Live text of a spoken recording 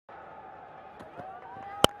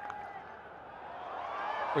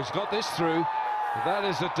He's got this through. That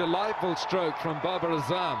is a delightful stroke from Babar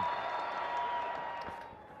Azam.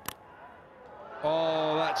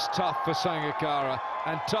 Oh, that's tough for Sangakkara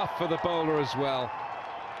and tough for the bowler as well.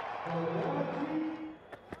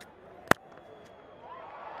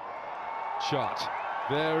 Shot,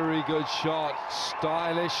 very good shot,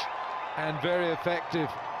 stylish and very effective.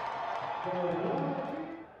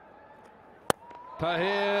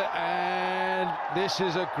 Tahir, and this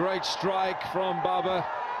is a great strike from Babar.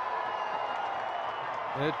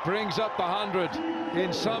 It brings up the 100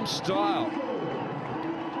 in some style.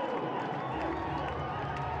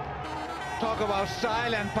 Talk about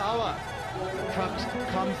style and power.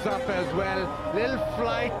 Comes up as well. Little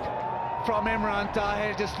flight from Imran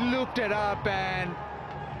Tahir, just looped it up, and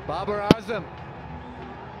Babar Azam,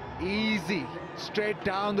 easy, straight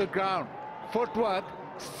down the ground. Footwork,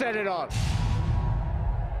 set it on.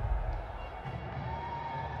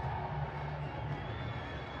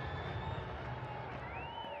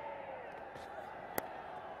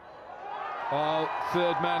 Oh,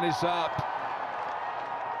 third man is up.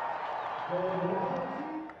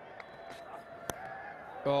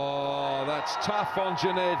 Oh, that's tough on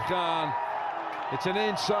Junaid Khan. It's an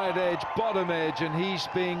inside edge, bottom edge, and he's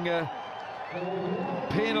being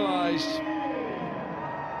penalised.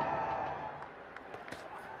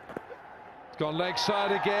 It's gone leg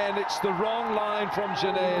side again. It's the wrong line from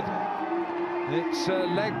Junaid. It's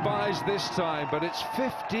leg buys this time, but it's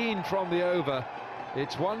 15 from the over.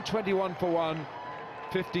 It's 121 for 1,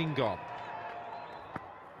 15 gone.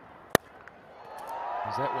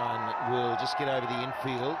 As that one will just get over the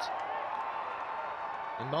infield.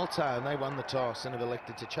 And Multan, they won the toss and have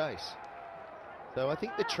elected to chase. So I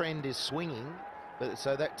think the trend is swinging, but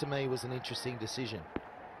so that to me was an interesting decision.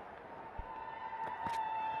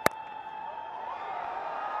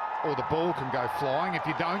 Or the ball can go flying if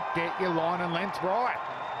you don't get your line and length right.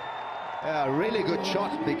 A really good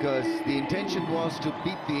shot, because the intention was to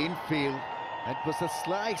beat the infield. It was a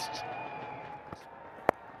sliced.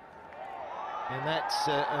 And that's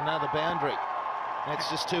another boundary. That's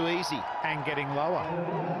just too easy. And getting lower,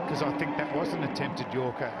 because I think that was an attempted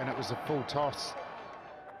Yorker and it was a full toss.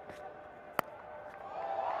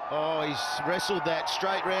 Oh, he's wrestled that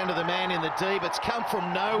straight round to the man in the deep. It's come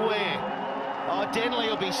from nowhere. Oh, Denley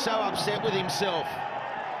will be so upset with himself,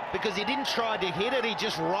 because he didn't try to hit it, he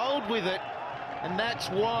just rolled with it. And that's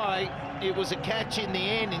why it was a catch in the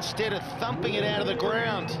end, instead of thumping it out of the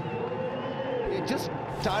ground. Just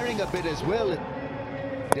tiring a bit as well.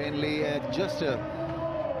 Denley, just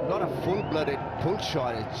not a full-blooded pull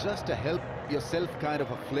shot. It's just to help yourself kind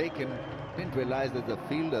of a flake, and didn't realize there's a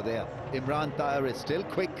fielder there. Imran Tahir is still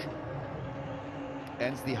quick.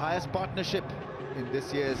 Ends the highest partnership in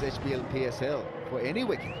this year's HBL PSL for any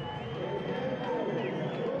wicket.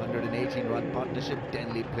 118-run partnership.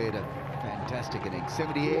 Denley played a fantastic innings.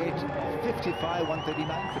 78, 55,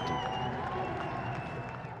 139 for 2.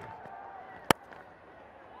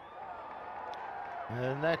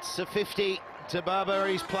 And that's a 50 to Babar.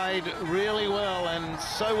 He's played really well, and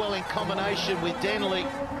so well in combination with Denley.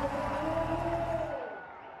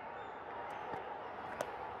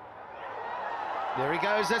 There he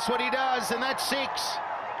goes, that's what he does, and that's 6.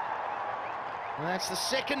 And that's the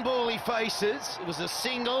second ball he faces. It was a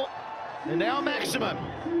single, and now a maximum.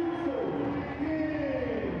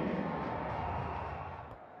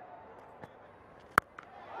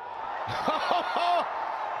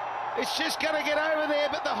 It's just going to get over there,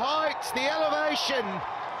 but the height, the elevation,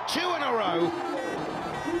 2 in a row.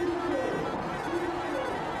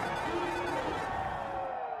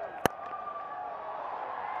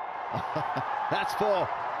 That's 4.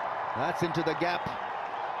 That's into the gap.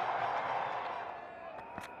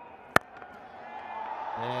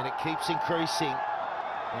 And it keeps increasing.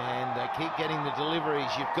 And they keep getting the deliveries.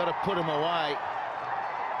 You've got to put them away.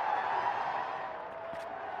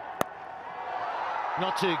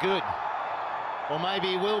 Not too good. Or maybe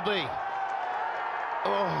he will be.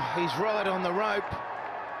 Oh, he's right on the rope.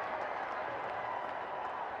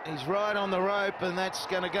 He's right on the rope, and that's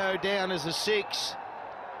going to go down as a 6.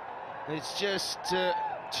 It's just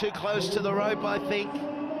too close to the rope, I think.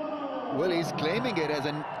 Well, he's claiming it as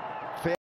an